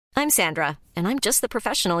I'm Sandra, and I'm just the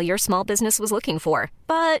professional your small business was looking for.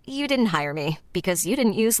 But you didn't hire me because you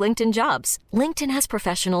didn't use LinkedIn Jobs. LinkedIn has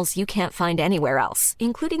professionals you can't find anywhere else,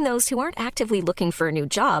 including those who aren't actively looking for a new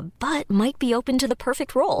job, but might be open to the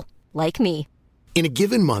perfect role, like me. In a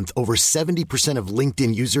given month, over 70% of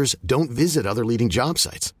LinkedIn users don't visit other leading job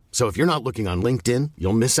sites. So if you're not looking on LinkedIn,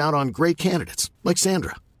 you'll miss out on great candidates like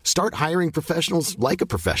Sandra. Start hiring professionals like a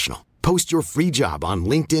professional. Post your free job on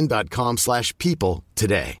linkedin.com/people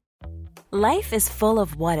today. Life is full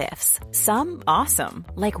of what-ifs. Some awesome,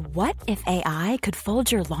 like what if AI could fold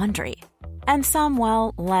your laundry? And some,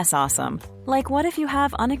 well, less awesome, like what if you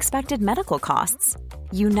have unexpected medical costs?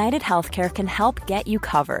 United Healthcare can help get you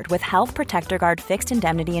covered with Health Protector Guard fixed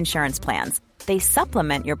indemnity insurance plans. They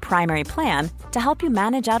supplement your primary plan to help you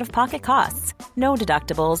manage out-of-pocket costs. No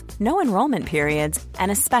deductibles, no enrollment periods,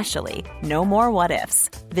 and especially no more what-ifs.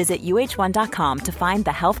 Visit uh1.com to find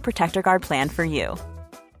the Health Protector Guard plan for you.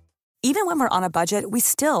 Even when we're on a budget, we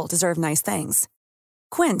still deserve nice things.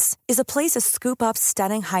 Quince is a place to scoop up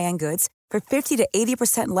stunning high-end goods for 50 to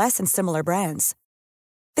 80% less than similar brands.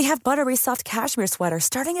 They have buttery soft cashmere sweaters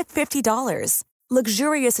starting at $50,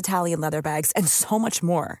 luxurious Italian leather bags, and so much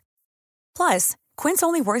more. Plus, Quince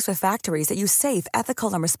only works with factories that use safe,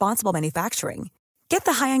 ethical, and responsible manufacturing. Get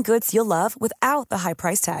the high-end goods you'll love without the high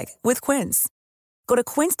price tag with Quince. Go to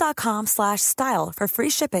quince.com/style for free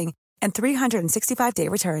shipping and 365-day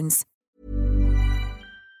returns.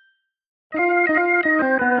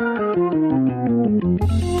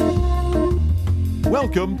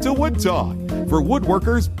 Welcome to Wood Talk, for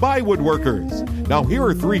woodworkers by woodworkers. Now here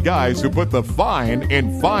are three guys who put the fine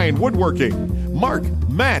in fine woodworking. Mark,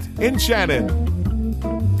 Matt, and Shannon.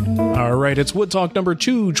 All right, it's Wood Talk number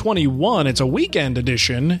 221. It's a weekend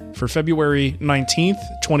edition for February 19th,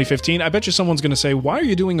 2015. I bet you someone's going to say, why are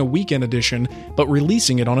you doing a weekend edition but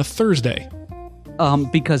releasing it on a Thursday?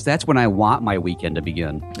 Because that's when I want my weekend to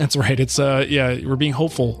begin. That's right. It's we're being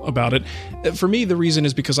hopeful about it. For me, the reason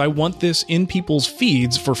is because I want this in people's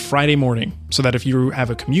feeds for Friday morning, so that if you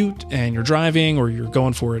have a commute and you're driving or you're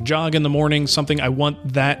going for a jog in the morning, something, I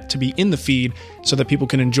want that to be in the feed so that people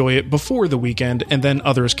can enjoy it before the weekend and then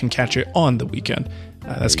others can catch it on the weekend.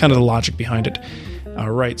 That's kind of the logic behind it. All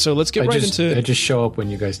right, so let's get into... I just show up when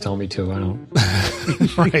you guys tell me to. I don't...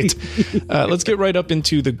 Right. Let's get right up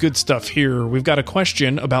into the good stuff here. We've got a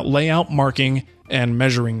question about layout, marking, and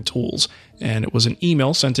measuring tools. And it was an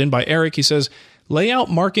email sent in by Eric. He says, layout,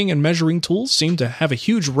 marking, and measuring tools seem to have a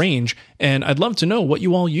huge range, and I'd love to know what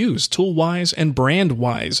you all use, tool-wise and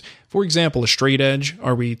brand-wise. For example, a straight edge.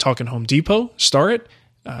 Are we talking Home Depot? Starrett?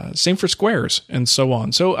 Same for squares, and so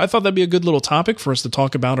on. So I thought that'd be a good little topic for us to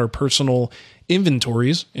talk about our personal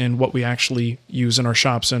inventories and what we actually use in our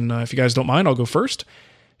shops. And if you guys don't mind, I'll go first.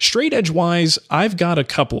 Straight edge wise, I've got a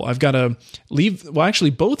couple. I've got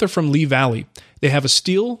both are from Lee Valley. They have a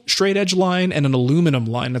steel straight edge line and an aluminum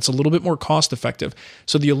line that's a little bit more cost effective.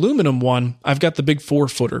 So the aluminum one, I've got the big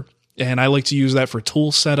 4-footer. And I like to use that for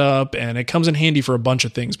tool setup, and it comes in handy for a bunch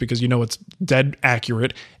of things because, it's dead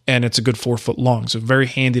accurate and it's a good 4 foot long. So very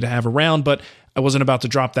handy to have around, but I wasn't about to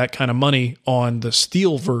drop that kind of money on the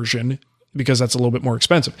steel version because that's a little bit more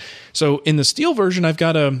expensive. So in the steel version, I've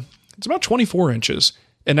got it's about 24 inches.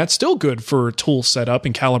 And that's still good for tool setup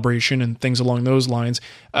and calibration and things along those lines.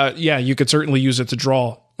 You could certainly use it to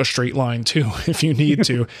draw a straight line too if you need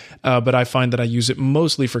to. But I find that I use it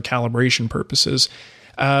mostly for calibration purposes.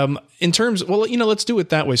 In terms, let's do it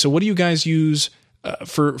that way. So what do you guys use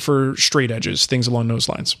for straight edges, things along those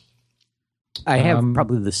lines? I have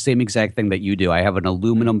probably the same exact thing that you do. I have an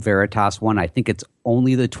aluminum Veritas one. I think it's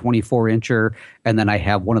only the 24-incher. And then I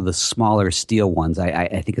have one of the smaller steel ones.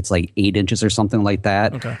 I think it's like 8 inches or something like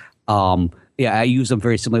that. Okay. I use them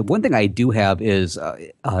very similarly. One thing I do have is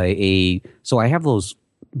so I have those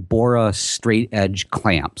Bora straight edge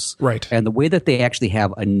clamps. Right. And the way that they actually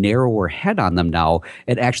have a narrower head on them now,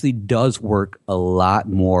 it actually does work a lot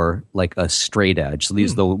more like a straight edge. So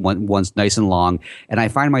these are the ones nice and long. And I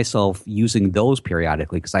find myself using those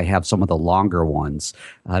periodically because I have some of the longer ones.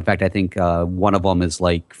 In fact, I think one of them is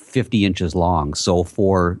like 50 inches long. So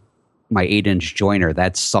for my 8-inch joiner,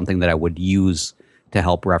 that's something that I would use to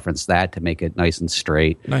help reference that to make it nice and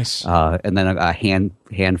straight. Nice. And then a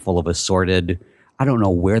handful of assorted, I don't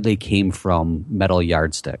know where they came from, metal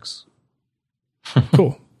yardsticks.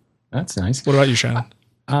 Cool. That's nice. What about you, Shannon?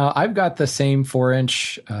 I've got the same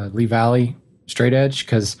 4-inch Lee Valley straight edge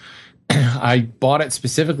because I bought it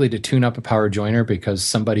specifically to tune up a power joiner because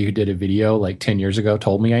somebody who did a video like 10 years ago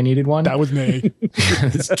told me I needed one. That was me.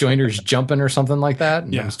 This joiner's jumping or something like that.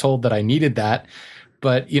 And I was told that I needed that.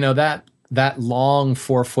 But, that long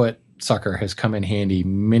 4-foot sucker has come in handy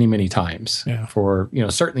many, many times Yeah. for,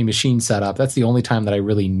 certainly machine setup. That's the only time that I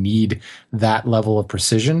really need that level of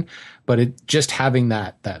precision. But it just having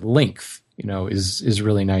that length, is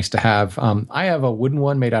really nice to have. I have a wooden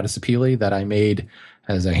one made out of sapele that I made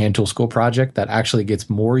as a hand tool school project that actually gets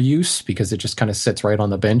more use because it just kind of sits right on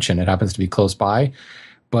the bench and it happens to be close by.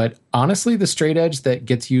 But honestly, the straight edge that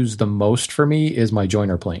gets used the most for me is my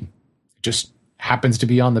joiner plane. It just happens to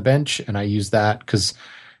be on the bench, and I use that because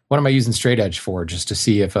what am I using straight edge for? Just to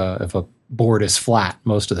see if a board is flat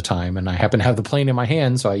most of the time, and I happen to have the plane in my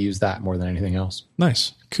hand, so I use that more than anything else.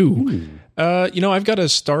 Nice. Cool. I've got a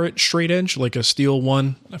Starrett straight edge, like a steel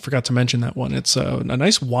one. I forgot to mention that one. It's a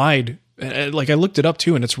nice wide. Like I looked it up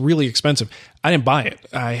too, and it's really expensive. I didn't buy it.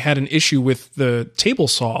 I had an issue with the table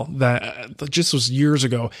saw that just was years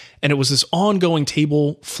ago, and it was this ongoing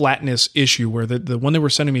table flatness issue where the one they were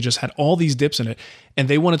sending me just had all these dips in it, and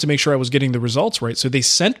they wanted to make sure I was getting the results right. So they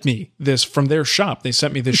sent me this from their shop. They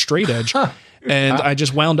sent me this straight edge. And I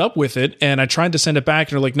just wound up with it, and I tried to send it back,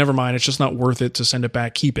 and they're like, never mind, it's just not worth it to send it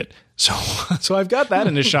back, keep it. So I've got that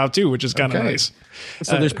in the shop too, which is kind of nice.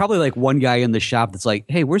 So there's probably like one guy in the shop that's like,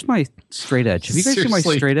 hey, where's my straight edge? Have you guys seen my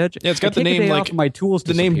straight edge? Yeah, it's got the name, like, my tools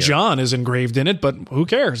the name John is engraved in it, but who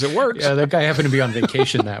cares? It works. Yeah, that guy happened to be on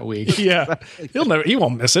vacation that week. Yeah, he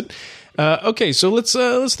won't miss it. Okay, so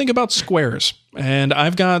let's think about squares. And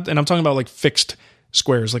I'm talking about like fixed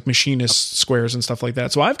squares, like machinist squares and stuff like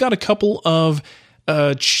that. So I've got a couple of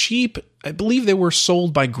cheap, I believe they were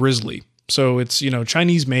sold by Grizzly. So it's,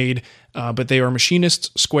 Chinese made, but they are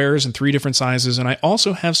machinist squares in 3 different sizes. And I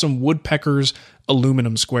also have some Woodpeckers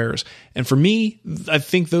aluminum squares. And for me, I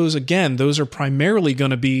think those are primarily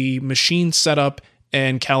going to be machine setup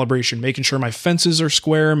and calibration, making sure my fences are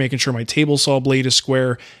square, making sure my table saw blade is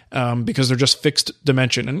square, because they're just fixed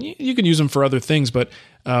dimension. And you can use them for other things, but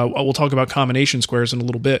we'll talk about combination squares in a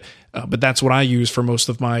little bit. But that's what I use for most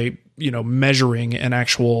of my, measuring and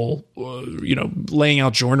actual, laying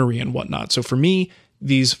out joinery and whatnot. So for me,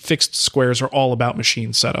 these fixed squares are all about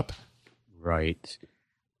machine setup. Right.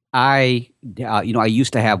 I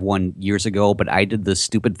used to have one years ago, but I did this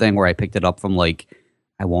stupid thing where I picked it up from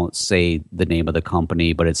I won't say the name of the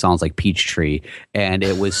company, but it sounds like Peachtree, and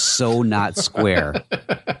it was so not square.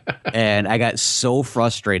 And I got so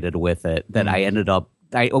frustrated with it that I ended up,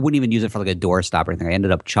 I wouldn't even use it for like a doorstop or anything. I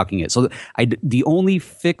ended up chucking it. So the only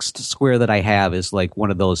fixed square that I have is like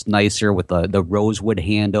one of those nicer with the rosewood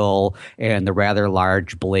handle and the rather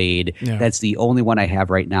large blade. Yeah. That's the only one I have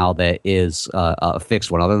right now that is a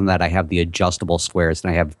fixed one. Other than that, I have the adjustable squares,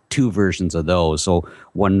 and I have 2 versions of those. So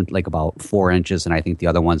one like about 4 inches, and I think the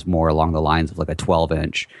other one's more along the lines of like a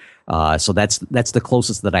 12-inch. So that's the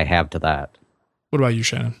closest that I have to that. What about you,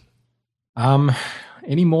 Shannon?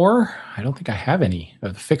 Anymore, I don't think I have any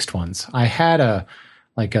of the fixed ones. I had a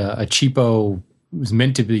cheapo, it was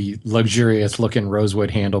meant to be luxurious looking rosewood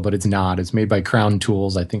handle, but it's not. It's made by Crown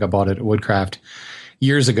Tools. I think I bought it at Woodcraft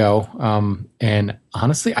years ago. And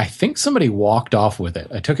honestly, I think somebody walked off with it.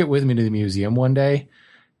 I took it with me to the museum one day,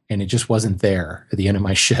 and it just wasn't there at the end of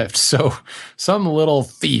my shift. So some little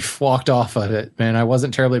thief walked off of it, and I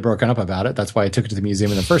wasn't terribly broken up about it. That's why I took it to the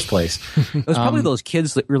museum in the first place. It was probably those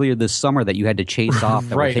kids that earlier this summer that you had to chase off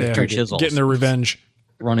that right, would take 2 chisels. Getting their revenge.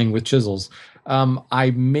 Running with chisels.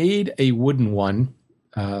 I made a wooden one,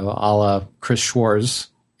 a la Chris Schwarz,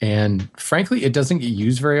 and frankly, it doesn't get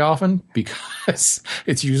used very often because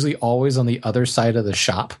it's usually always on the other side of the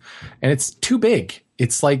shop, and it's too big.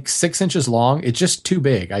 It's like 6 inches long. It's just too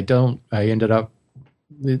big. It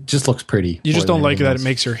just looks pretty. You just don't like that it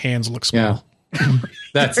makes your hands look small. Yeah.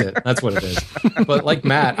 That's it. That's what it is. But like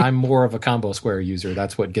Matt, I'm more of a combo square user.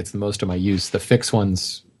 That's what gets the most of my use. The fixed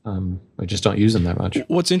ones, I just don't use them that much.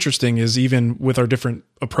 What's interesting is even with our different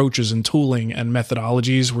approaches and tooling and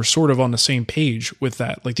methodologies, we're sort of on the same page with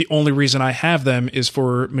that. Like the only reason I have them is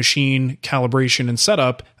for machine calibration and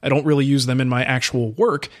setup. I don't really use them in my actual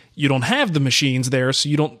work. You don't have the machines there, so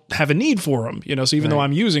you don't have a need for them. So even though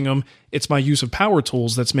I'm using them, it's my use of power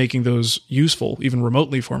tools that's making those useful, even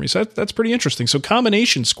remotely for me. So that's pretty interesting. So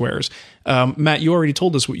combination squares. Matt, you already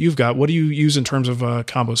told us what you've got. What do you use in terms of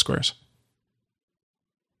combo squares?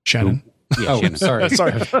 Shannon. Yeah, Shannon.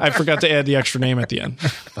 Sorry. I forgot to add the extra name at the end.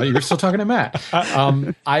 Oh, you were still talking to Matt.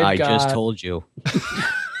 I just told you.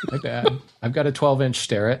 My bad. I've got a 12-inch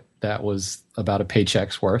Starrett that was about a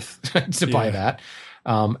paycheck's worth to buy that.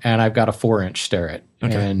 And I've got a 4-inch Starrett.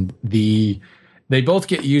 Okay. And they both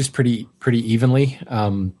get used pretty evenly.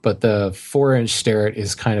 But the 4-inch Starrett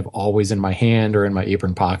is kind of always in my hand or in my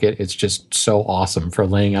apron pocket. It's just so awesome for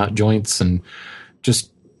laying out joints and just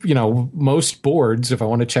most boards, if I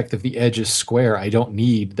want to check that the edge is square, I don't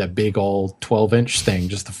need the big old 12-inch thing.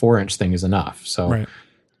 Just the 4-inch thing is enough. So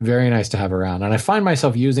very nice to have around. And I find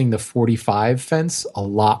myself using the 45 fence a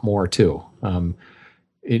lot more too.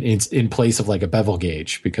 It's in place of like a bevel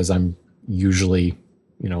gauge, because I'm usually,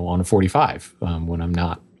 on a 45 when I'm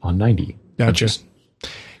not on 90. Gotcha.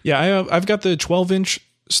 Yeah, I've got the 12-inch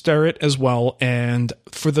Starrett as well, and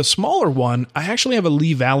for the smaller one, I actually have a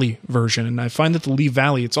Lee Valley version, and I find that the Lee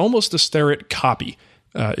Valley, it's almost a Starrett copy,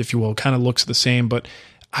 if you will. Kind of looks the same, but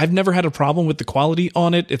I've never had a problem with the quality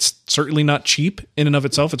on it. It's certainly not cheap in and of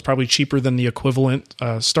itself. It's probably cheaper than the equivalent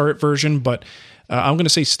Starrett version, but I'm going to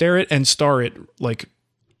say Starrett and Starrett, like,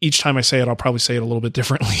 each time I say it, I'll probably say it a little bit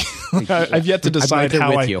differently. I've yet to decide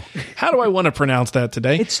how do I want to pronounce that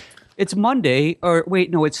today. It's Monday, or wait,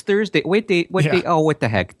 no, it's Thursday. What day? Oh, what the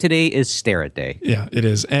heck? Today is Starrett Day. Yeah, it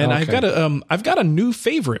is. And okay. I've got a new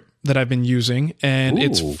favorite that I've been using, and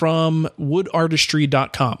it's from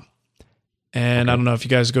woodartistry.com. And I don't know if you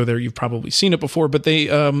guys go there, you've probably seen it before, but they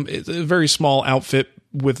it's a very small outfit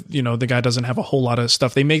with, the guy doesn't have a whole lot of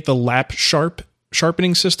stuff. They make the lap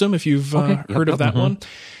sharpening system, if you've heard of that one.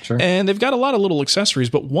 Sure. And they've got a lot of little accessories,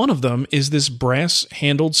 but one of them is this brass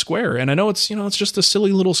handled square. And I know it's just a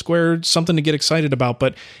silly little square, something to get excited about,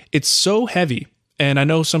 but it's so heavy. And I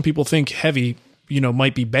know some people think heavy,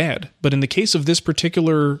 might be bad, but in the case of this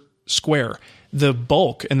particular square, the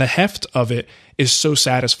bulk and the heft of it is so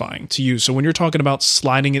satisfying to use. So when you're talking about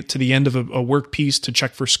sliding it to the end of a work piece to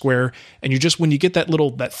check for square, and when you get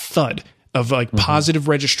that thud of like positive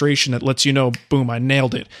registration that lets you know, boom, I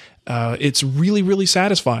nailed it. It's really, really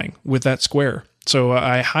satisfying with that square. So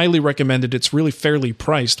I highly recommend it. It's really fairly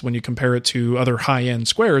priced when you compare it to other high-end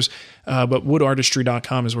squares, but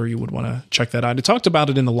woodartistry.com is where you would want to check that out. I talked about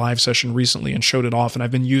it in the live session recently and showed it off, and I've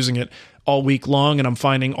been using it all week long, and I'm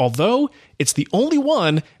finding, although it's the only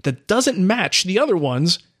one that doesn't match the other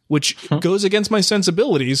ones, which goes against my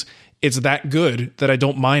sensibilities, it's that good that I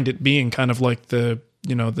don't mind it being kind of like the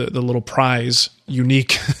little prize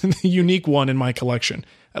unique one in my collection.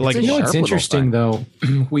 I like it. It's interesting though.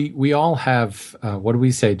 We all have, what do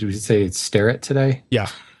we say? Do we say it's Starrett today? Yeah.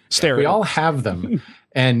 Starrett. We all have them.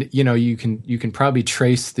 And you can probably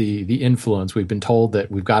trace the influence. We've been told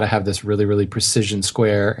that we've got to have this really, really precision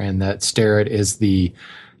square, and that Starrett is the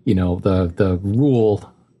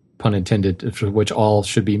rule, pun intended, for which all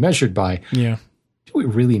should be measured by. Yeah. Do we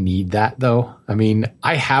really need that though? I mean,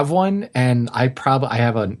 I have one, and I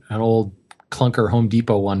have an old clunker Home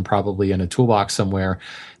Depot one probably in a toolbox somewhere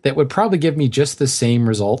that would probably give me just the same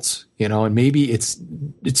results, and maybe it's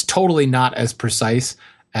totally not as precise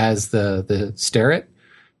as the Starrett,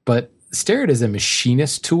 but Starrett is a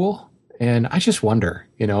machinist tool. And I just wonder,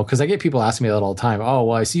 because I get people asking me that all the time. Oh,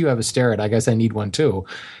 well, I see you have a Starrett. I guess I need one too.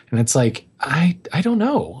 And it's like, I don't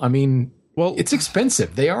know. I mean, well, it's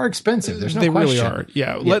expensive. They are expensive. There's no question. They really are.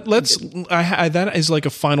 Yeah. Let's. That is like a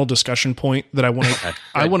final discussion point that I want to.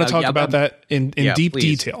 I want to talk about that in deep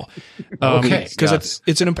detail. Okay. Because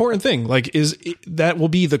it's an important thing. Like, that will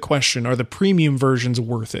be the question: are the premium versions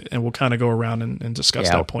worth it? And we'll kind of go around and discuss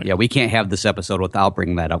that point. Yeah, we can't have this episode without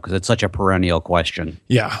bringing that up because it's such a perennial question.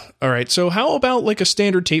 Yeah. All right. So, how about like a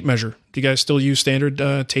standard tape measure? Do you guys still use standard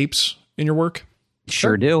tapes in your work?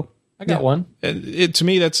 Sure do. I got one. To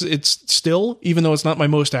me, it's still, even though it's not my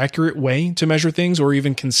most accurate way to measure things or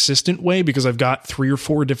even consistent way, because I've got 3 or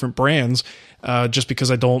 4 different brands, just because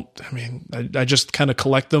I just kind of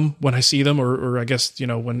collect them when I see them, or I guess,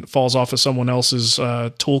 when it falls off of someone else's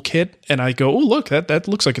toolkit and I go, oh, look, that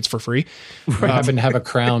looks like it's for free. Happen to have a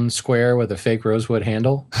crown square with a fake rosewood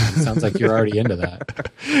handle. It sounds like you're already into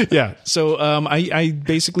that. Yeah. So I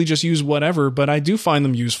basically just use whatever, but I do find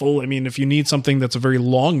them useful. I mean, if you need something that's a very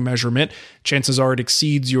long measurement, chances are it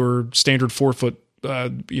exceeds your standard 4-foot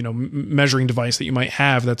measuring device that you might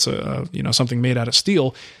have. That's something made out of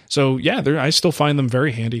steel. So yeah, I still find them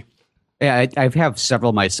very handy. Yeah, I have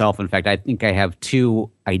several myself. In fact, I think I have 2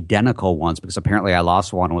 identical ones because apparently I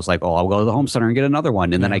lost one and was like, oh, I'll go to the home center and get another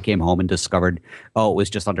one. And then I came home and discovered, oh, it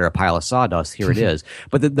was just under a pile of sawdust. Here it is.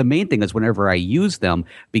 But the main thing is whenever I use them,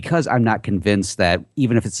 because I'm not convinced that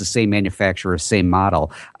even if it's the same manufacturer, same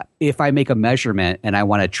model, if I make a measurement and I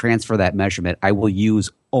want to transfer that measurement, I will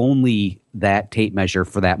use only that tape measure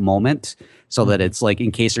for that moment, so that it's like,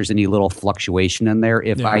 in case there's any little fluctuation in there,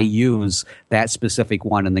 if I use that specific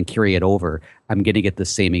one and then carry it over, I'm going to get the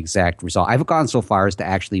same exact result. I've gone so far as to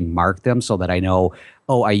actually mark them so that I know,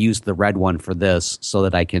 oh, I used the red one for this, so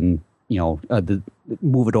that I can,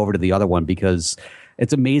 move it over to the other one, because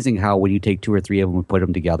It's amazing how when you take 2 or 3 of them and put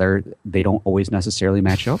them together, they don't always necessarily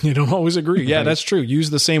match up. You don't always agree. Yeah, that's true. Use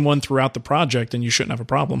the same one throughout the project and you shouldn't have a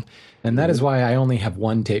problem. And that is why I only have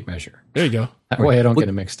one tape measure. There you go. That way I don't get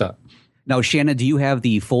it mixed up. Now, Shannon, do you have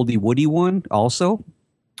the Foldy Woody one also?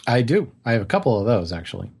 I do. I have a couple of those,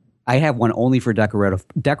 actually. I have one only for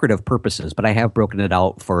decorative purposes, but I have broken it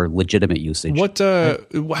out for legitimate usage.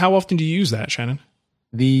 How often do you use that, Shannon?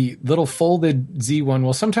 The little folded Z one,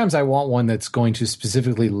 well, sometimes I want one that's going to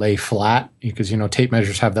specifically lay flat because, tape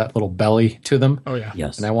measures have that little belly to them. Oh, yeah.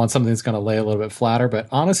 Yes. And I want something that's going to lay a little bit flatter. But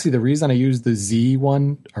honestly, the reason I use the Z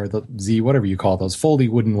one, or the Z, whatever you call those foldy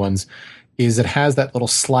wooden ones, is it has that little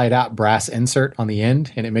slide out brass insert on the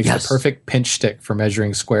end, and it makes the perfect pinch stick for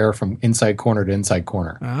measuring square from inside corner to inside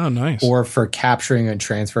corner. Oh, nice. Or for capturing and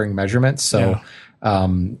transferring measurements. So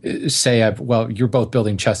say you're both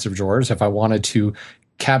building chests of drawers. If I wanted to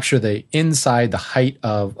capture the height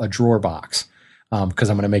of a drawer box, because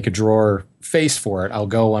I'm going to make a drawer face for it, I'll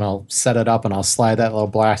go and I'll set it up and I'll slide that little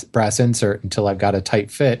brass insert until I've got a tight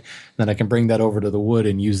fit. Then I can bring that over to the wood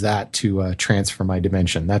and use that to transfer my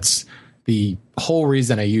dimension. That's the whole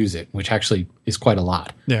reason I use it, which actually is quite a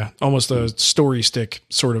lot. Yeah, almost a story stick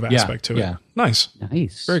sort of aspect to it. Yeah. Nice.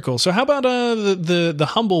 Very cool. So how about the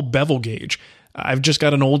humble bevel gauge? I've just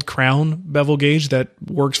got an old Crown bevel gauge that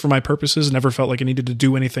works for my purposes. Never felt like I needed to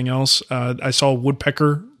do anything else. I saw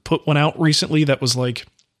Woodpecker put one out recently that was like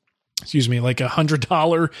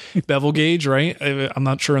 $100 bevel gauge, right? I'm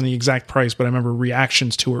not sure on the exact price, but I remember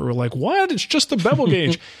reactions to it were like, what? It's just a bevel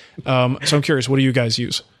gauge. So I'm curious, what do you guys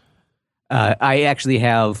use? I actually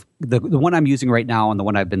have the one I'm using right now and the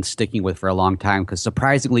one I've been sticking with for a long time because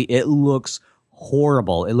surprisingly, it looks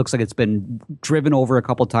horrible. It looks like it's been driven over a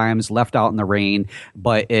couple times, left out in the rain,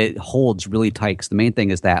 but it holds really tight because the main thing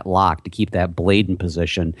is that lock to keep that blade in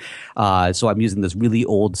position. So I'm using this really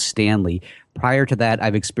old Stanley. Prior to that,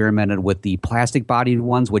 I've experimented with the plastic-bodied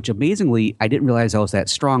ones, which amazingly, I didn't realize I was that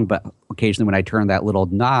strong, but occasionally when I turn that little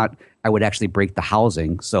knot, I would actually break the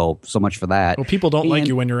housing. So much for that. Well, people don't like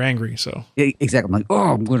you when you're angry, so. Exactly. I'm like,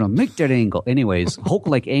 I'm going to make that angle. Anyways,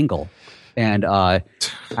 Hulk-like angle. And I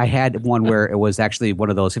had one where it was actually one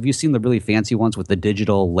of those. Have you seen the really fancy ones with the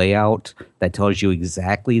digital layout that tells you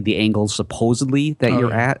exactly the angle supposedly that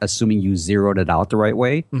you're at, assuming you zeroed it out the right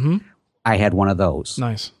way? Mm-hmm. I had one of those.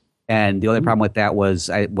 Nice. And the only problem with that was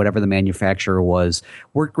whatever the manufacturer was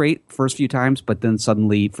worked great first few times, but then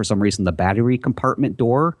suddenly, for some reason, the battery compartment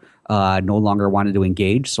door no longer wanted to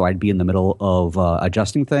engage. So I'd be in the middle of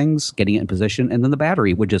adjusting things, getting it in position, and then the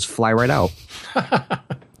battery would just fly right out.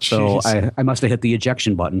 So I must have hit the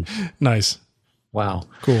ejection button. Nice. Wow.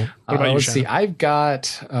 Cool. What about you, let's see. I've got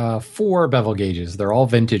 4 bevel gauges. They're all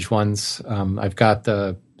vintage ones. I've got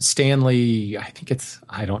the Stanley,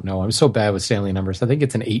 I don't know. I'm so bad with Stanley numbers. I think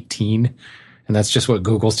it's an 18, and that's just what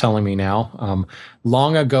Google's telling me now.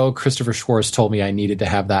 Long ago, Christopher Schwarz told me I needed to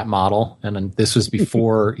have that model, and this was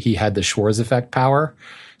before he had the Schwarz effect power.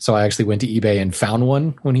 So I actually went to eBay and found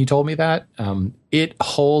one when he told me that. It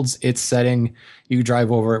holds its setting. You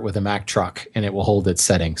drive over it with a Mack truck, and it will hold its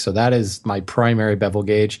setting. So that is my primary bevel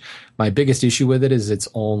gauge. My biggest issue with it is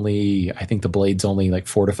I think the blade's only like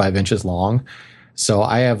 4 to 5 inches long. So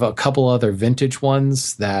I have a couple other vintage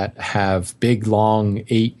ones that have big, long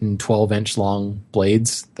 8 and 12 inch long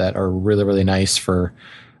blades that are really, really nice for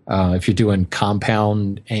if you're doing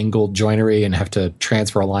compound angled joinery and have to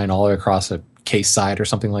transfer a line all the way across a case side or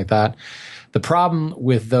something like that. The problem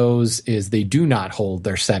with those is they do not hold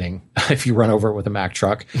their setting if you run over it with a Mack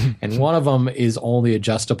truck. And one of them is only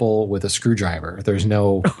adjustable with a screwdriver. There's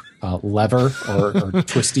no lever or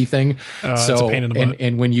twisty thing. It's a pain in the butt.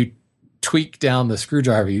 And when you tweak down the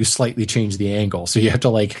screwdriver, you slightly change the angle. So you have to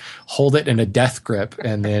like hold it in a death grip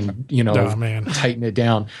and then, tighten it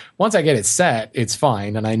down. Once I get it set, it's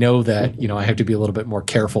fine. And I know that, I have to be a little bit more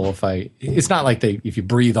careful it's not like if you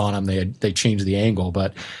breathe on them, they change the angle,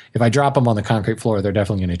 but if I drop them on the concrete floor, they're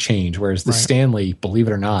definitely going to change. Whereas the Stanley, believe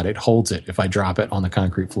it or not, it holds it if I drop it on the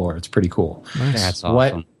concrete floor. It's pretty cool. Nice. That's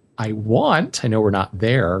awesome. What I know we're not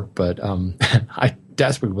there, but I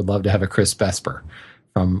desperately would love to have a Chris Vesper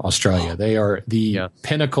from Australia. They are the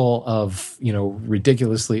pinnacle of,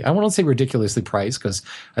 ridiculously, I won't say ridiculously priced because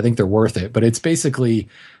I think they're worth it, but it's basically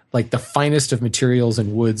like the finest of materials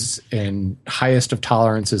and woods and highest of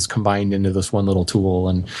tolerances combined into this one little tool.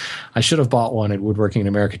 And I should have bought one at Woodworking in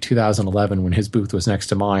America 2011 when his booth was next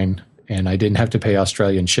to mine, and I didn't have to pay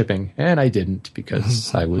Australian shipping, and I didn't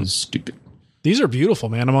because I was stupid. These are beautiful,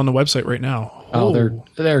 man. I'm on the website right now. Oh,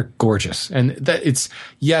 they're gorgeous. And that it's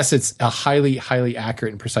a highly, highly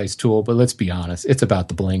accurate and precise tool, but let's be honest, it's about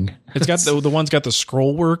the bling. It's got the one's got the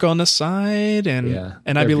scroll work on the side, and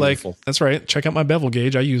I'd be beautiful. Like, that's right. Check out my bevel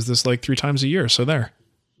gauge. I use this like 3 times a year. So there.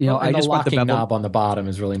 I just want the locking knob on the bottom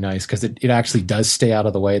is really nice because it actually does stay out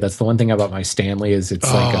of the way. That's the one thing about my Stanley is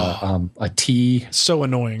it's like a T so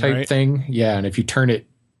annoying type right? thing. Yeah, and if you turn it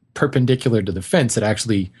perpendicular to the fence, it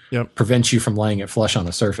actually prevents you from laying it flush on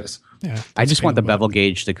the surface. Yeah, I just want the bevel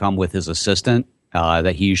gauge to come with his assistant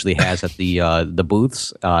that he usually has at the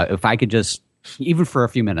booths. If I could just, even for a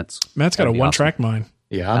few minutes. Matt's got a one-track mind.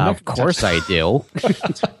 Yeah, of course I do.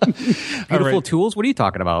 Beautiful tools. What are you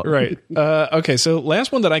talking about? Right. Okay. So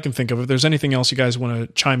last one that I can think of. If there's anything else you guys want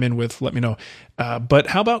to chime in with, let me know. But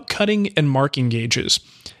how about cutting and marking gauges?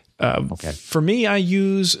 Okay. For me, I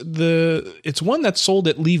use it's one that's sold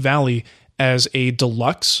at Lee Valley as a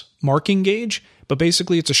deluxe marking gauge, but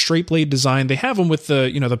basically it's a straight blade design. They have them with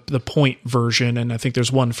the point version, and I think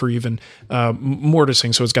there's one for even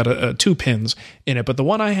mortising, so it's got 2 pins in it. But the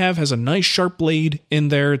one I have has a nice sharp blade in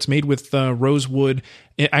there. It's made with rosewood,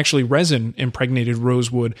 actually resin impregnated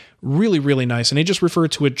rosewood. Really, really nice. And they just refer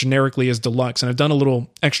to it generically as deluxe. And I've done a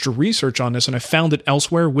little extra research on this, and I found it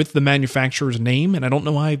elsewhere with the manufacturer's name. And I don't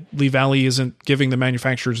know why Lee Valley isn't giving the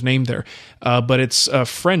manufacturer's name there, but it's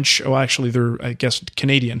French. Oh, actually, they're, I guess,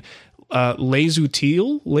 Canadian. Les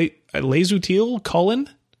Outils, Colin.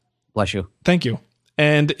 Bless you. Thank you.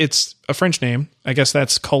 And it's a French name. I guess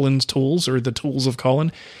that's Colin's Tools, or the Tools of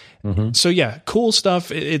Colin. Mm-hmm. So yeah, cool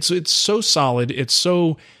stuff. It's so solid. It's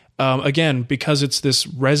so, again, because it's this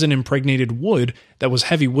resin impregnated wood that was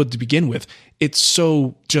heavy wood to begin with. It's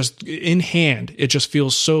so just in hand. It just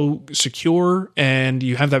feels so secure, and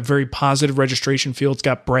you have that very positive registration feel. It's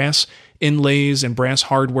got brass inlays and brass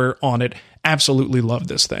hardware on it. Absolutely love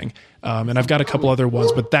this thing. And I've got a couple other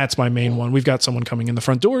ones, but that's my main one. We've got someone coming in the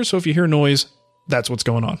front door, so if you hear noise, that's what's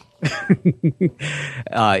going on.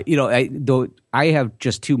 I have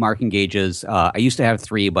just 2 marking gauges. I used to have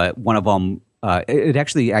 3, but one of them, I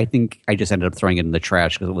think I just ended up throwing it in the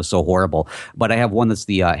trash because it was so horrible. But I have one that's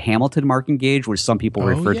the Hamilton marking gauge, which some people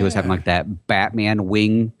refer to as having like that Batman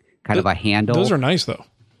wing kind of a handle. Those are nice, though.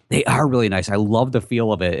 They are really nice. I love the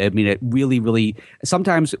feel of it. I mean, it really, really.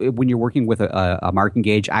 Sometimes when you're working with a marking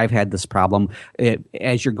gauge, I've had this problem.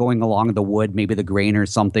 As you're going along the wood, maybe the grain or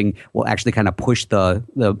something will actually kind of push the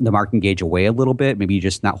marking gauge away a little bit. Maybe you're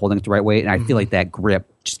just not holding it the right way. And I feel like that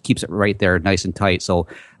grip just keeps it right there nice and tight. So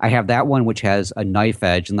I have that one, which has a knife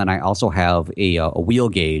edge. And then I also have a wheel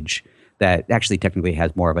gauge that actually technically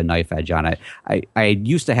has more of a knife edge on it. I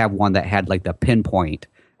used to have one that had like the pinpoint.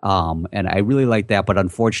 And I really like that, but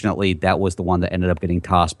unfortunately, that was the one that ended up getting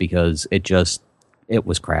tossed because it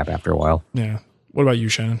was crap after a while. Yeah. What about you,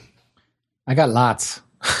 Shannon? I got lots.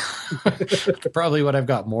 Probably what I've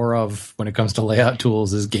got more of when it comes to layout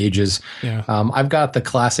tools is gauges. Yeah. I've got the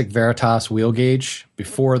classic Veritas wheel gauge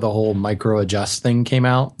before the whole micro adjust thing came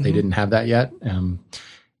out. They didn't have that yet.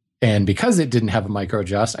 And because it didn't have a micro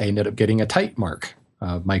adjust, I ended up getting a Tight Mark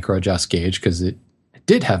micro adjust gauge because it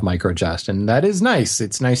did have micro adjust, and that is nice.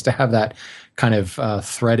 It's nice to have that kind of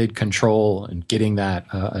threaded control and getting that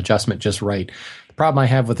adjustment just right. The problem I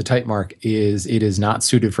have with the Tight Mark is it is not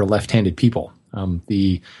suited for left-handed people.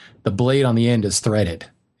 The blade on the end is threaded,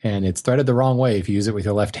 and it's threaded the wrong way if you use it with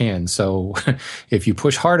your left hand. So if you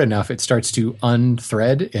push hard enough, it starts to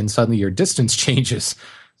unthread, and suddenly your distance changes.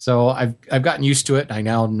 So I've gotten used to it. I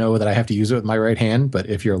now know that I have to use it with my right hand. But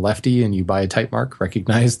if you're a lefty and you buy a Tight Mark,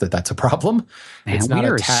 recognize that that's a problem. Man, it's not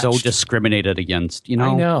attached. So discriminated against. You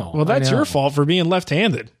know. I know. Well, that's your fault for being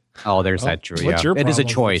left-handed. Oh, there's that true. What's your problem? It is a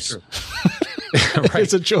choice. Right.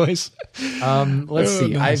 It's a choice. Let's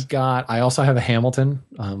see. Nice. I also have a Hamilton.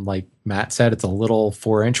 Like Matt said, it's a little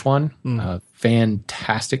 4-inch one.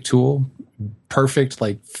 Fantastic tool. Perfect.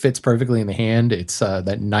 Like fits perfectly in the hand. It's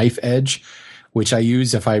that knife edge, which I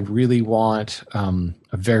use if I really want a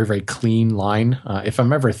very, very clean line. If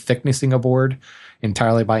I'm ever thicknessing a board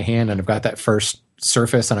entirely by hand and I've got that first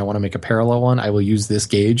surface and I want to make a parallel one, I will use this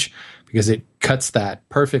gauge because it cuts that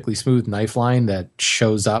perfectly smooth knife line that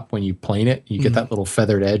shows up when you plane it. You get that little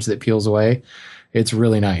feathered edge that peels away. It's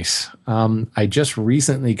really nice. I just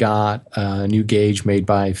recently got a new gauge made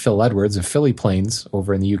by Phil Edwards of Philly Planes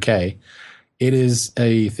over in the UK. It is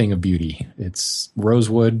a thing of beauty. It's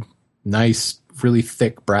rosewood, nice, really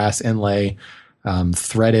thick brass inlay,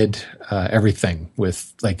 threaded everything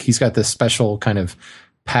with like he's got this special kind of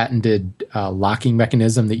patented locking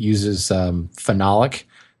mechanism that uses phenolic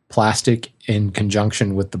plastic in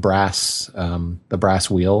conjunction with the brass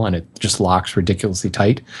wheel, and it just locks ridiculously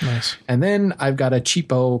tight. Nice. And then I've got a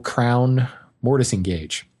cheapo Crown mortising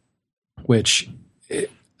gauge, which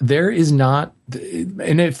there is not,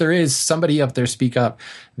 and if there is, somebody up there speak up,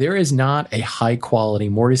 there is not a high quality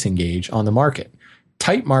mortising gauge on the market.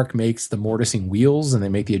 Tightmark makes the mortising wheels, and they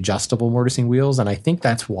make the adjustable mortising wheels. And I think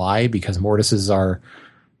that's why, because mortises are,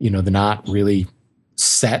 they're not really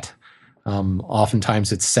set.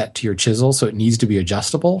 Oftentimes it's set to your chisel, so it needs to be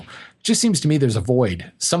adjustable. It just seems to me there's a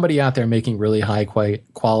void. Somebody out there making really high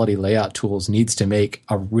quality layout tools needs to make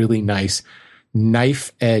a really nice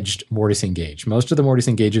knife-edged mortising gauge. Most of the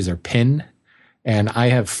mortising gauges are pin, and I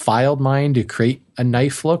have filed mine to create a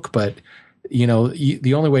knife look, but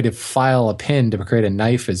the only way to file a pin to create a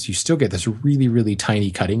knife is you still get this really, really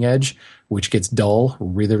tiny cutting edge, which gets dull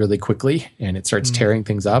really, really quickly, and it starts tearing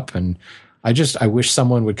things up. And I wish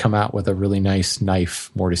someone would come out with a really nice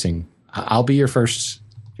knife mortising. I'll be your first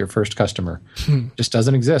customer. Just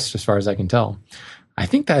doesn't exist as far as I can tell. I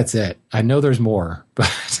think that's it. I know there's more,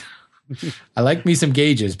 but I like me some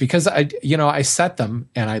gauges because I set them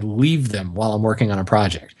and I leave them while I'm working on a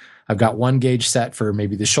project. I've got one gauge set for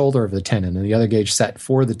maybe the shoulder of the tenon, and the other gauge set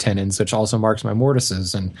for the tenons, which also marks my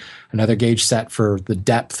mortises, and another gauge set for the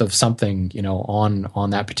depth of something, on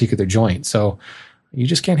that particular joint. So you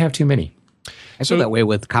just can't have too many. I feel that way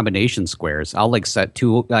with combination squares. I'll set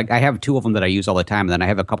two, I have two of them that I use all the time, and then I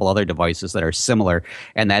have a couple other devices that are similar,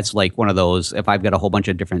 and that's one of those, if I've got a whole bunch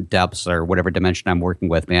of different depths or whatever dimension I'm working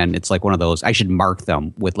with, man, it's one of those, I should mark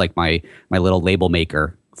them with my little label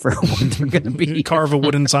maker for what they're going to be. Carve a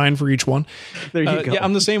wooden sign for each one. There you go. Yeah,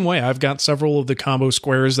 I'm the same way. I've got several of the combo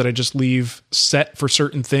squares that I just leave set for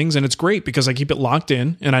certain things, and it's great because I keep it locked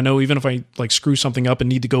in, and I know even if I screw something up and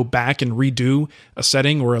need to go back and redo a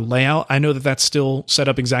setting or a layout, I know that that's still set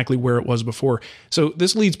up exactly where it was before. So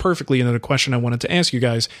this leads perfectly into the question I wanted to ask you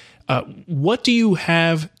guys. What do you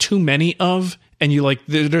have too many of? And you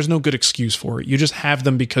there's no good excuse for it. You just have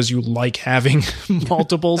them because you like having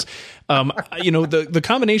multiples. The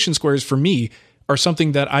combination squares for me are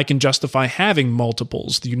something that I can justify having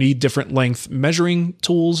multiples. You need different length measuring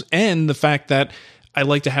tools, and the fact that I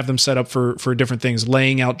like to have them set up for different things.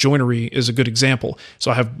 Laying out joinery is a good example. So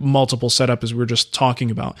I have multiple set up as we were just talking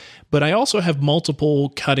about. But I also have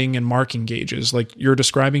multiple cutting and marking gauges. Like you're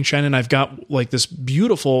describing, Shannon, I've got this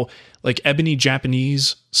beautiful ebony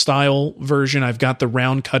Japanese style version. I've got the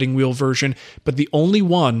round cutting wheel version. But the only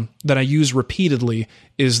one that I use repeatedly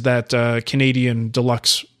is that Canadian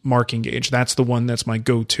deluxe marking gauge. That's the one that's my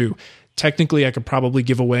go-to. Technically, I could probably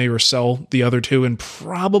give away or sell the other two and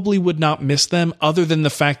probably would not miss them, other than the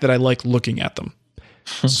fact that I like looking at them.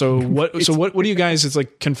 So what do you guys, it's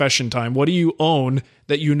confession time. What do you own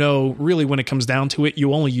that really when it comes down to it,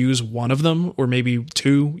 you only use one of them or maybe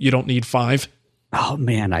two? You don't need five? Oh,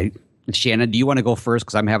 man. Shannon, do you want to go first?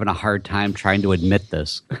 Because I'm having a hard time trying to admit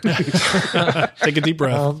this. Take a deep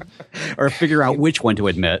breath. Or figure out which one to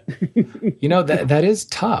admit. That is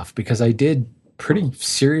tough because I did pretty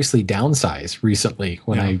seriously downsize recently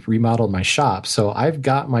when I remodeled my shop. So I've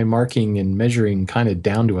got my marking and measuring kind of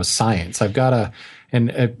down to a science. I've got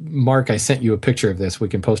Mark, I sent you a picture of this. We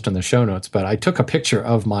can post on the show notes, but I took a picture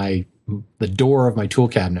of the door of my tool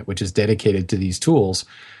cabinet, which is dedicated to these tools,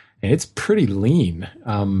 and it's pretty lean.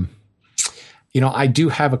 I do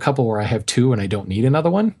have a couple where I have two and I don't need another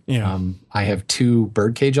one. Yeah. I have two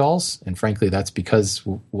birdcage awls, and frankly, that's because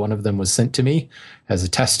one of them was sent to me as a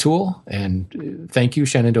test tool. And thank you,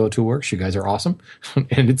 Shenandoah Tool Works. You guys are awesome.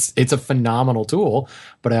 And it's a phenomenal tool,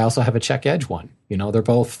 but I also have a check edge one. They're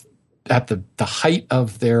both at the height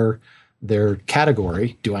of their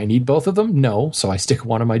category. Do I need both of them? No. So I stick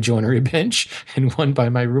one on my joinery bench and one by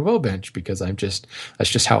my Rouleau bench because that's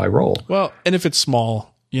just how I roll. Well, and if it's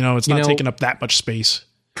small, it's not taking up that much space.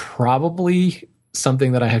 Probably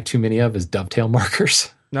something that I have too many of is dovetail markers.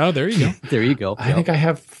 No, there you go. There you go. I think I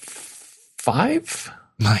have 5.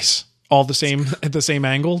 Nice. All the same at the same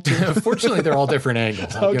angle? Fortunately, they're all different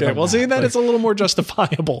angles. Okay, well, see, that it's a little more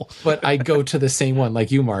justifiable. But I go to the same one,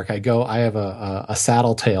 like you, Mark. I have a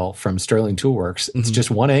saddle tail from Sterling Tool Works. It's just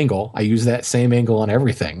one angle. I use that same angle on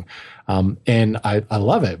everything. And I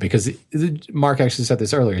love it because Mark actually said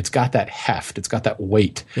this earlier. It's got that heft. It's got that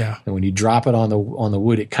weight. Yeah. And when you drop it on the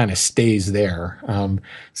wood, it kind of stays there.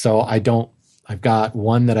 So I've got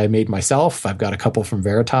one that I made myself. I've got a couple from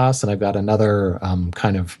Veritas, and I've got another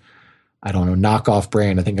knockoff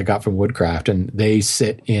brand I think I got from Woodcraft, and they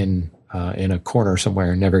sit in a corner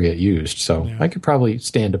somewhere and never get used. So I could probably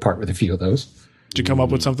stand apart with a few of those. Did you come up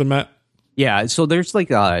with something, Matt? Yeah, so there's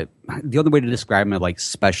the other way to describe them are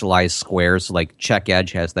specialized squares. Like Check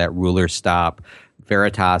Edge has that ruler stop.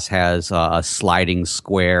 Veritas has a sliding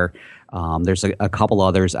square. There's a couple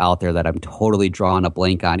others out there that I'm totally drawing a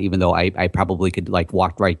blank on, even though I probably could like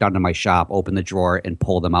walk right down to my shop, open the drawer, and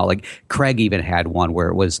pull them out. Like Craig even had one where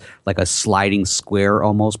it was like a sliding square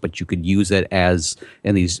almost, but you could use it as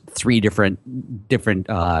in these three different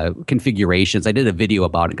configurations. I did a video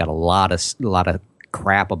about it, got a lot of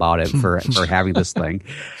crap about it for having this thing,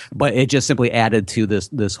 but it just simply added to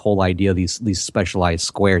this whole idea, these specialized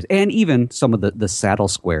squares, and even some of the saddle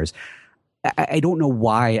squares. I don't know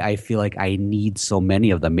why I feel like I need so many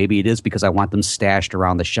of them. Maybe it is because I want them stashed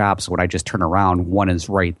around the shop, so when I just turn around, one is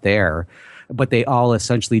right there. But they all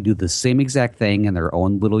essentially do the same exact thing in their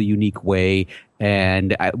own little unique way.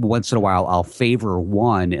 And once in a while, I'll favor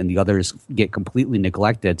one and the others get completely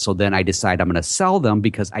neglected. So then I decide I'm going to sell them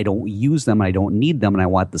because I don't use them, I don't need them, and I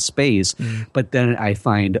want the space. But then I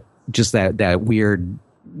find just that weird,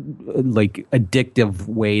 like addictive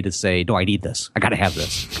way to say, no, I need this. I got to have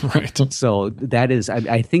this. Right. So that is,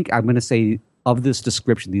 I think I'm going to say of this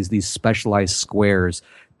description, these specialized squares,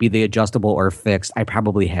 be they adjustable or fixed, I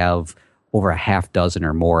probably have over a half dozen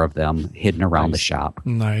or more of them hidden around the shop.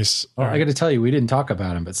 Nice. Well, I got to tell you, we didn't talk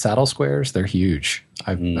about them, but saddle squares, they're huge.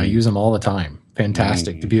 I use them all the time.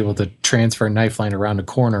 Fantastic to be able to transfer a knife line around a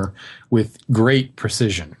corner with great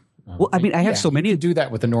precision. Well, I mean, I have so many. You do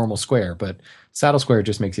that with a normal square, but saddle square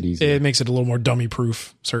just makes it easier. It makes it a little more dummy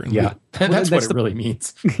proof, certainly. Yeah, that's what it really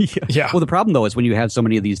means. Yeah. Well, the problem though is when you have so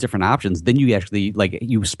many of these different options, then you actually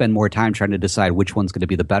you spend more time trying to decide which one's going to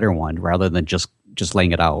be the better one rather than just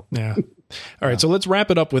laying it out. Yeah. All right. So let's wrap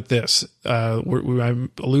it up with this. I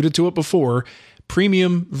alluded to it before.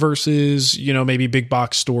 Premium versus, maybe big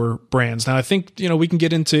box store brands. Now, I think, we can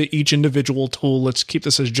get into each individual tool. Let's keep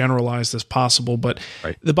this as generalized as possible. But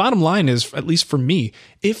The bottom line is, at least for me,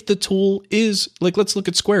 if the tool is, let's look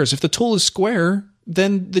at squares. If the tool is square,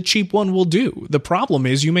 then the cheap one will do. The problem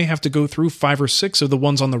is you may have to go through 5 or 6 of the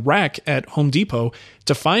ones on the rack at Home Depot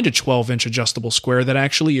to find a 12-inch adjustable square that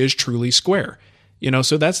actually is truly square.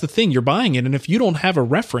 So that's the thing. You're buying it, and if you don't have a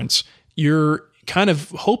reference, you're kind of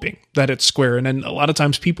hoping that it's square. And then a lot of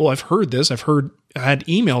times I've had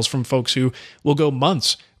emails from folks who will go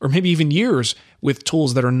months or maybe even years with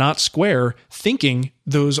tools that are not square, thinking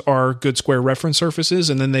those are good square reference surfaces,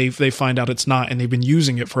 and then they find out it's not, and they've been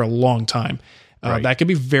using it for a long time. That can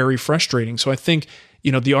be very frustrating. So I think,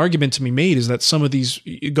 the argument to be made is that some of these,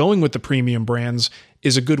 going with the premium brands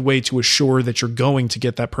is a good way to assure that you're going to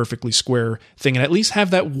get that perfectly square thing, and at least have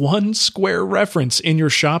that one square reference in your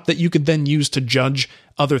shop that you could then use to judge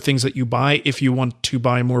other things that you buy if you want to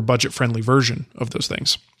buy a more budget-friendly version of those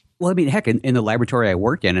things. Well, I mean, heck, in the laboratory I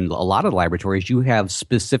work in, and a lot of the laboratories, you have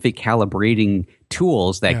specific calibrating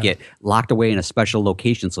tools that get locked away in a special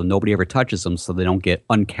location so nobody ever touches them so they don't get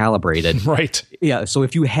uncalibrated. Right. Yeah, so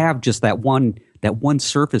if you have just that one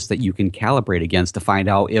surface that you can calibrate against to find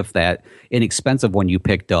out if that inexpensive one you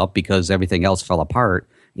picked up because everything else fell apart,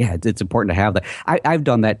 it's important to have that. I've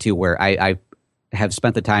done that too, where I have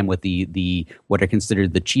spent the time with the what are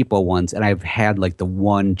considered the cheapo ones, and I've had like the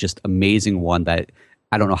one just amazing one that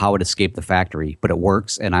I don't know how it escaped the factory, but it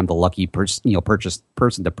works, and I'm the lucky person to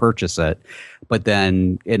purchase it. But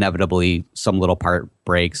then inevitably, some little part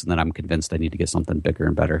breaks, and then I'm convinced I need to get something bigger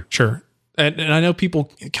and better. Sure. And I know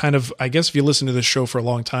people kind of, I guess if you listen to this show for a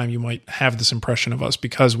long time, you might have this impression of us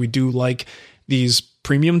because we do like these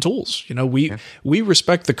premium tools. We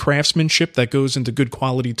respect the craftsmanship that goes into good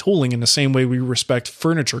quality tooling in the same way we respect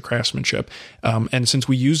furniture craftsmanship. And since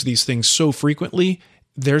we use these things so frequently,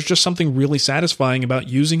 there's just something really satisfying about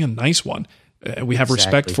using a nice one. We have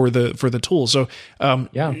respect for the tool. So,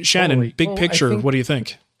 Shannon, totally. Big picture, what do you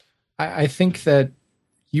think? I think that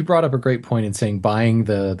you brought up a great point in saying buying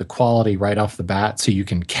the quality right off the bat so you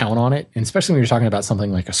can count on it, and especially when you're talking about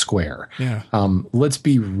something like a square. Yeah. Let's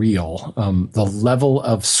be real. The level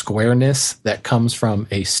of squareness that comes from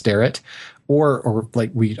a Starrett, or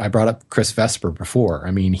like I brought up Chris Vesper before.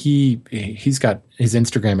 I mean, he's got his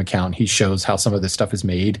Instagram account. He shows how some of this stuff is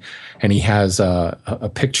made, and he has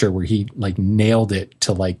a picture where he nailed it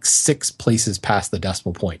to 6 places past the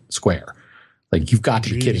decimal point square. You've got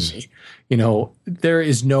to be kidding me. There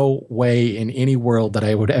is no way in any world that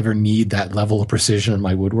I would ever need that level of precision in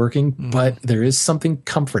my woodworking, but there is something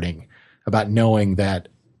comforting about knowing that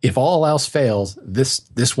if all else fails,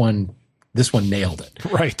 this one nailed it.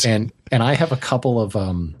 Right. And I have a couple of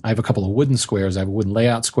wooden squares. I have a wooden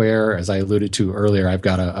layout square. As I alluded to earlier, I've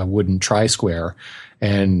got a wooden tri-square.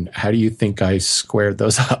 And how do you think I squared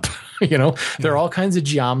those up? There are all kinds of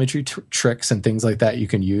geometry tricks and things like that you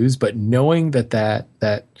can use. But knowing that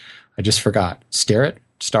I just forgot, Starrett,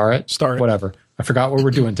 whatever. I forgot what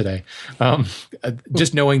we're doing today.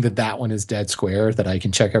 Just knowing that one is dead square, that I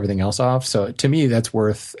can check everything else off. So to me, that's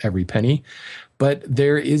worth every penny. But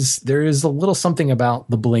there is a little something about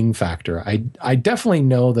the bling factor. I definitely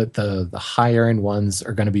know that the higher end ones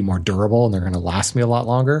are going to be more durable and they're going to last me a lot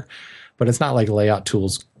longer. But it's not like layout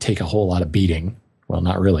tools take a whole lot of beating. Well,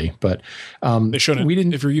 not really, but they shouldn't. We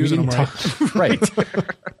didn't. If you're using them right,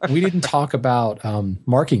 right. We didn't talk about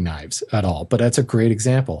marking knives at all, but that's a great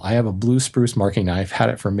example. I have a blue spruce marking knife, had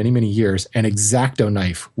it for many, many years. An X-Acto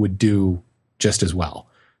knife would do just as well.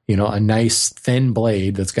 A nice thin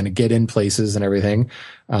blade that's going to get in places and everything.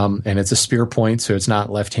 And it's a spear point, so it's not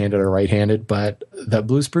left-handed or right-handed, but that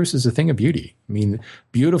blue spruce is a thing of beauty. I mean,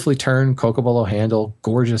 beautifully turned Cocobolo handle,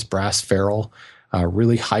 gorgeous brass ferrule,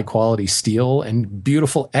 really high-quality steel, and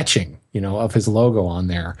beautiful etching, of his logo on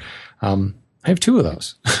there. I have two of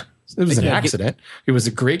those. It was an accident. It was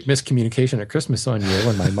a great miscommunication at Christmas one year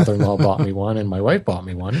when my mother-in-law bought me one and my wife bought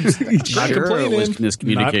me one. Not complaining. It was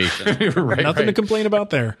miscommunication. Nothing to complain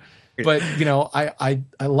about there. But, I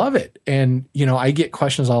love it. And, I get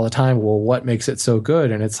questions all the time. Well, what makes it so good?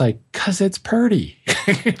 And it's like, because it's pretty.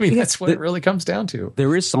 I mean, that's what it really comes down to.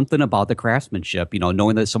 There is something about the craftsmanship,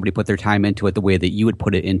 knowing that somebody put their time into it the way that you would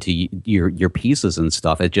put it into your pieces and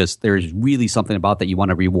stuff. There's really something about that. You want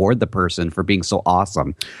to reward the person for being so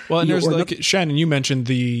awesome. Well, and there's Shannon, you mentioned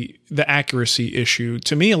the accuracy issue.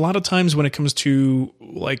 To me, a lot of times when it comes to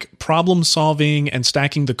like problem solving and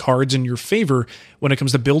stacking the cards in your favor, when it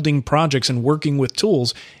comes to building projects and working with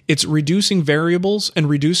tools, it's reducing variables and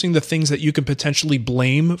reducing the things that you can potentially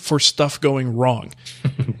blame for stuff going wrong.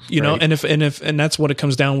 And that's what it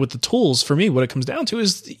comes down with the tools. For me, what it comes down to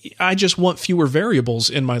is I just want fewer variables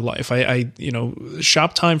in my life.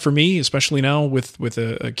 Shop time for me, especially now with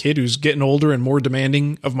a kid who's getting older and more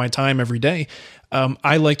demanding of my time every day.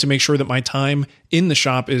 I like to make sure that my time in the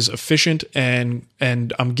shop is efficient and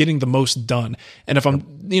I'm getting the most done. And if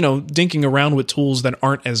I'm, dinking around with tools that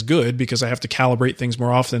aren't as good because I have to calibrate things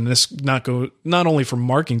more often, this not only for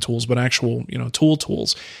marking tools, but actual,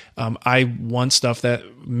 tools. I want stuff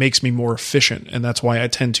that makes me more efficient. And that's why I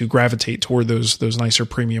tend to gravitate toward those nicer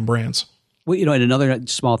premium brands. Well, and another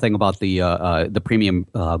small thing about the premium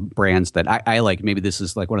brands that I like, maybe this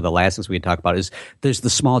is like one of the last things we had talked about, is there's the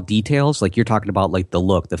small details. Like you're talking about, like the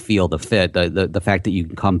look, the feel, the fit, the fact that you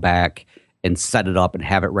can come back and set it up and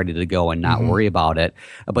have it ready to go and not worry about it.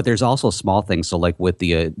 But there's also small things. So like with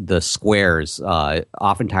the squares,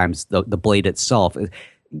 oftentimes the blade itself,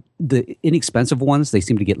 the inexpensive ones, they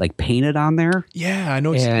seem to get like painted on there. Yeah, I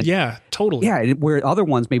know. Yeah, totally. Yeah, where other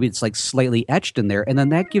ones, maybe it's like slightly etched in there. And then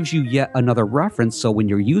that gives you yet another reference. So when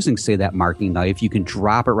you're using, say, that marking knife, you can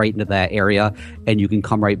drop it right into that area and you can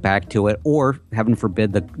come right back to it. Or, heaven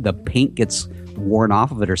forbid, the paint gets worn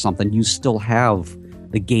off of it or something, you still have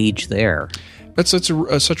the gauge there. That's such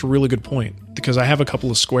a really good point, because I have a couple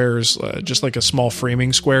of squares, just like a small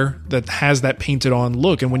framing square that has that painted on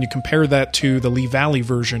look. And when you compare that to the Lee Valley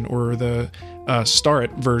version or the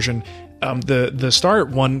Starrett version, the Starrett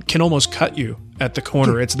one can almost cut you at the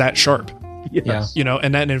corner. It's that sharp. Yes.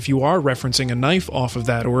 And if you are referencing a knife off of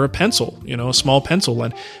that or a pencil, a small pencil,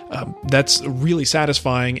 and that's a really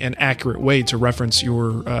satisfying and accurate way to reference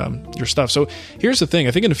your stuff. So here's the thing.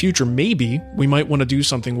 I think in the future, maybe we might want to do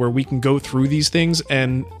something where we can go through these things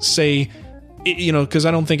and say, because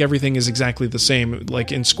I don't think everything is exactly the same.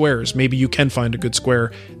 Like in squares, maybe you can find a good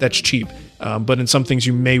square that's cheap. But in some things,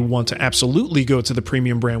 you may want to absolutely go to the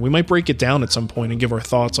premium brand. We might break it down at some point and give our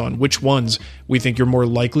thoughts on which ones we think you're more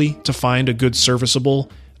likely to find a good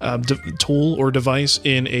serviceable tool or device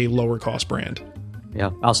in a lower cost brand.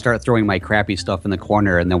 Yeah, I'll start throwing my crappy stuff in the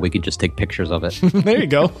corner, and then we can just take pictures of it. There you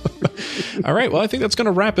go. All right, well, I think that's going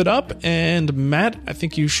to wrap it up. And Matt, I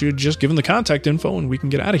think you should just give them the contact info and we can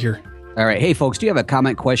get out of here. All right. Hey, folks, do you have a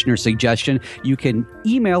comment, question, or suggestion? You can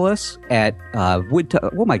email us at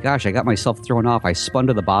oh, my gosh, I got myself thrown off. I spun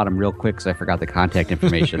to the bottom real quick because I forgot the contact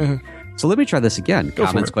information. So let me try this again.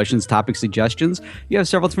 Comments, questions, topic suggestions. You have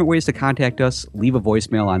several different ways to contact us. Leave a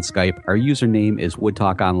voicemail on Skype. Our username is Wood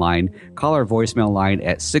Talk Online. Call our voicemail line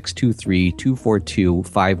at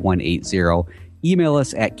 623-242-5180. Email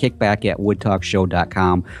us at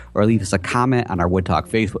kickback@woodtalkshow.com or leave us a comment on our Wood Talk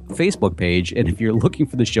Facebook page. And if you're looking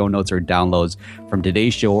for the show notes or downloads from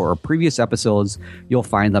today's show or previous episodes, you'll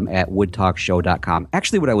find them at woodtalkshow.com.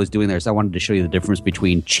 Actually, what I was doing there is I wanted to show you the difference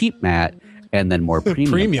between cheap mat and then more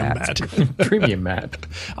premium mat. Premium mat.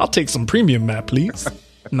 I'll take some premium mat, please.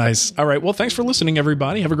 Nice. All right. Well, thanks for listening,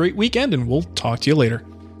 everybody. Have a great weekend, and we'll talk to you later.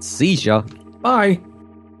 See ya. Bye.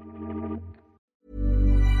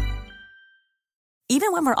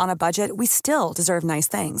 Even when we're on a budget, we still deserve nice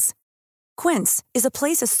things. Quince is a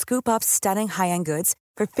place to scoop up stunning high-end goods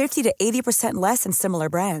for 50 to 80% less than similar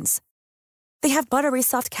brands. They have buttery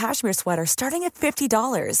soft cashmere sweaters starting at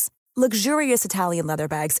 $50, luxurious Italian leather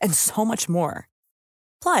bags, and so much more.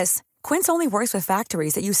 Plus, Quince only works with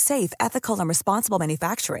factories that use safe, ethical, and responsible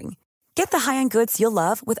manufacturing. Get the high-end goods you'll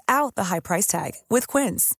love without the high price tag with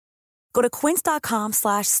Quince. Go to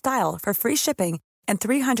quince.com/style for free shipping and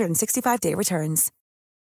 365-day returns.